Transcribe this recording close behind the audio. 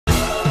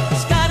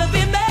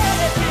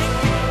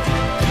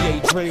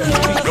crazy. When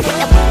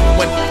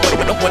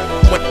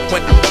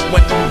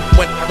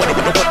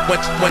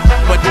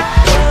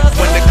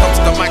it comes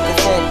to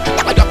microphone,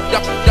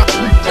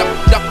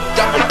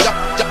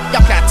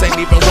 y'all cats ain't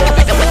even rolling.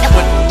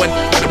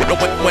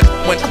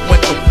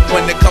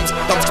 When it comes to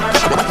microphone,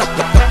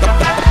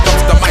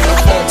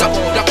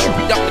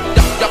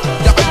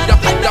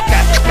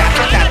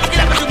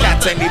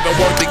 cats ain't even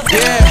worthy.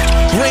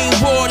 Yeah,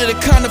 rainwater that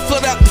kinda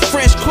flood out the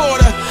French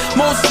Quarter.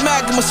 Most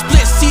magma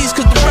split seas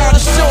cause the round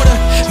is shorter.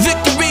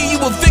 Victory,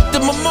 you a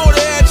victim of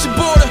mortar at your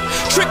border.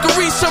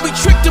 Trickery, so we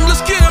tricked him,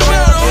 let's get him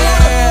out of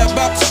order. Yeah,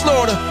 about to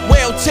slaughter,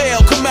 whale tail,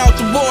 come out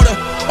the water.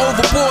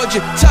 Overboard you,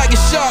 tiger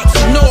sharks,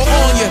 ignore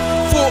on you.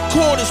 Four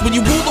quarters, when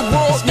you rule the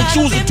world, the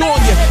Jews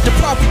adorn you. The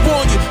prophet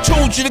warned you,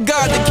 told you the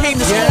God that came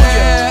to scorn you.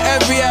 Yeah,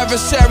 every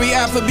adversary,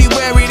 Alpha be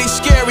wary, they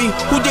scary.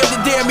 Who dared to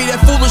dare me,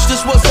 that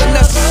foolishness was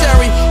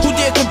unnecessary. Who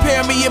dare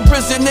compare me in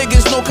prison,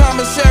 niggas, no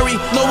commissary.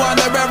 No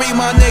honorary,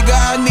 my nigga,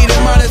 I need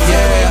it monetary.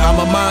 Yeah, I'm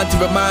a mind to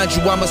remind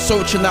you, I'm a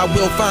search and I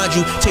will find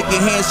you. Take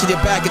your hands to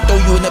your back and throw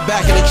you in the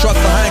back of the truck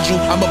behind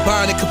you. I'm a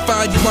bind and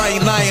confine you, I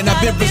ain't lying,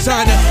 I've been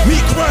resigning. Me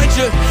grind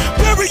you,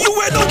 bury you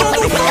and no one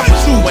will find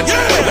you. When it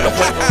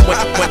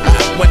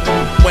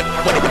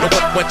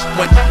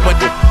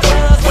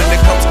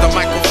comes to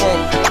microphone,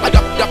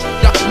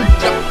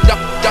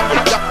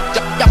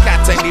 y'all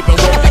cats ain't even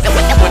rolling.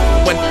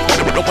 When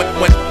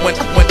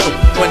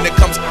it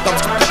comes to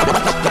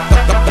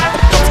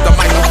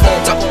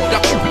microphone,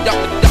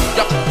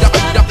 y'all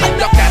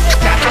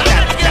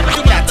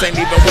cats ain't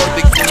even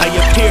worthy. I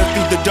appear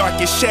through the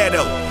darkest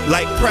shadow,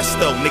 like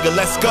presto, nigga,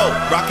 let's go.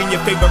 Rocking your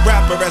favorite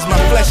rapper as my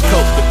flesh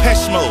coat.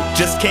 Depeche Mode,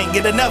 just can't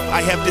get enough.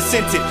 I have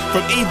descended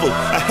from evil.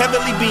 A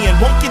heavenly being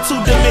won't get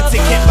too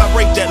demented, can't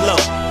vibrate that low.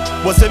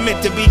 Wasn't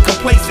meant to be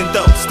complacent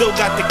though. Still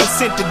got the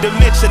consent to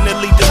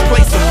dimensionally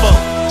displace a foe.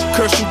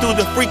 Curse you through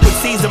the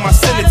frequencies of my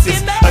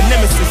sentences. A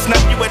nemesis,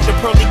 snap you at the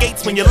pearly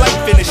gates when your life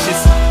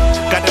finishes.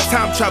 Got a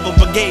time travel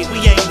brigade, we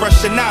ain't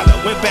rushing nada.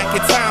 Went back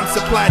in time,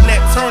 supplied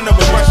Nat Turner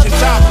with Russian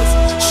choppers.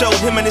 Showed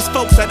him and his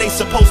folks how they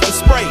supposed to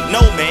spray.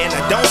 No man,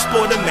 I don't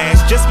sport a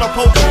mask, just my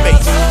poker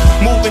face.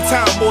 Moving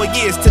time, more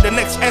years to the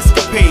next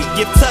escapade.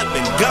 Give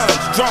Tubman,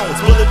 guns, drones,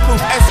 bulletproof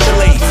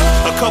Escalades.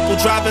 A couple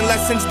driving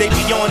lessons, they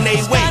be on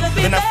their way.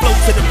 Then I float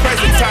to the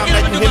present time,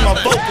 let you hear my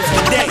vocals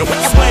today.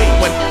 Sway.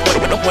 When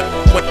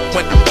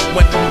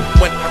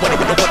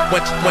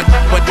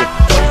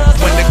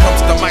it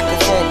comes to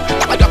microphone,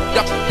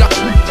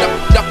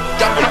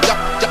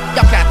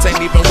 y'all cats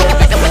ain't even rolling.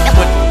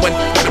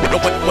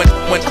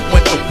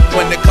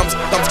 When it comes to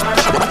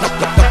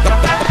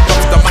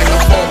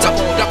microphone,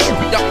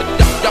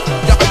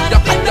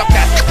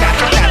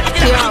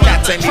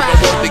 cats ain't even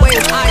rolling.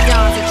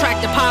 Ions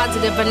attract a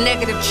positive or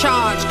negative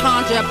charge.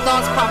 Conjure up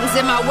thoughts, problems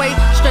in my way.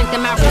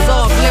 Strengthen my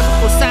resolve.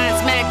 Lyrical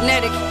science,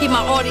 magnetic. Keep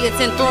my audience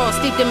enthralled.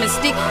 Steeped in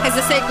mystique as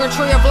a sacred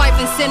tree of life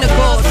in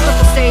synagogues.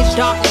 Triple stage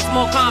darkness,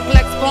 more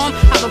complex form.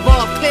 I've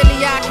evolved.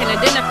 Clearly I can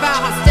identify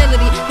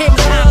hostility hidden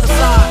behind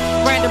facade.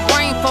 Random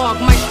brain fog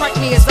might strike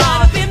me as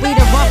odd. We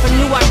the run for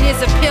new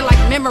ideas appear like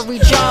memory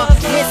jar.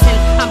 Listen,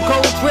 I'm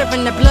gold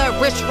driven, the blood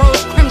rich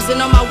rose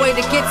crimson on my way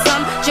to get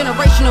some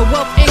generational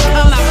wealth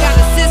income. I've got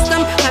a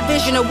system, a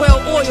vision, a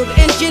well-oiled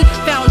engine,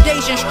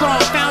 foundation strong,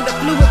 found a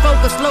fluid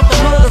focus,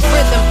 locomotive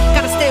rhythm.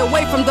 Gotta stay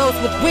away from those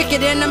with wicked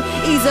in them,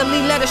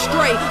 easily led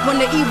astray when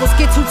the evils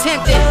get too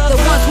tempted.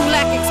 The ones who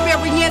lack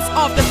experience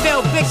often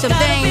fell victim.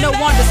 They ain't no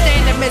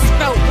understanding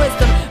misspelled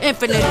wisdom,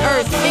 infinite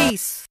earth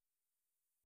peace.